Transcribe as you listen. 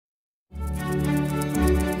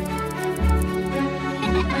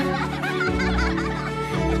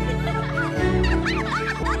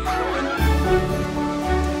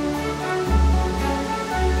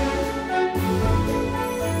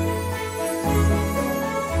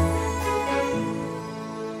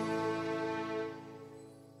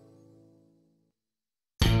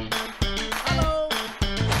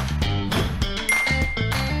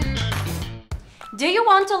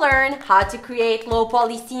want to learn how to create low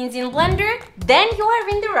poly scenes in Blender, then you are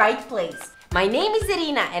in the right place. My name is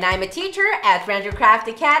Zerina and I'm a teacher at RenderCraft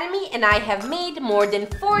Academy, and I have made more than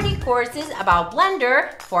 40 courses about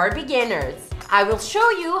Blender for beginners. I will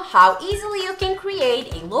show you how easily you can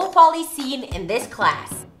create a low poly scene in this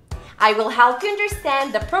class. I will help you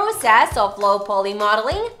understand the process of low poly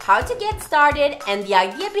modeling, how to get started, and the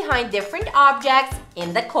idea behind different objects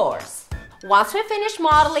in the course. Once we finish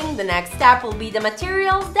modeling, the next step will be the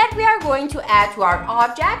materials that we are going to add to our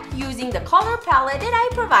object using the color palette that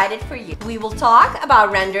I provided for you. We will talk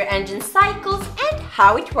about render engine cycles and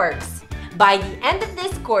how it works. By the end of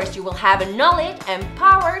this course, you will have a knowledge and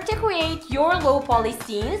power to create your low poly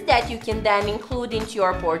scenes that you can then include into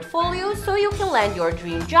your portfolio so you can land your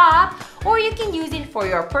dream job, or you can use it for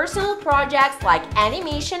your personal projects like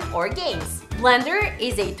animation or games. Blender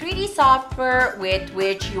is a 3D software with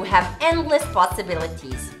which you have endless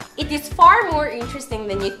possibilities. It is far more interesting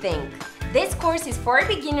than you think. This course is for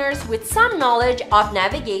beginners with some knowledge of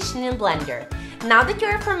navigation in Blender. Now that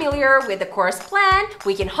you're familiar with the course plan,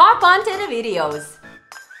 we can hop on to the videos.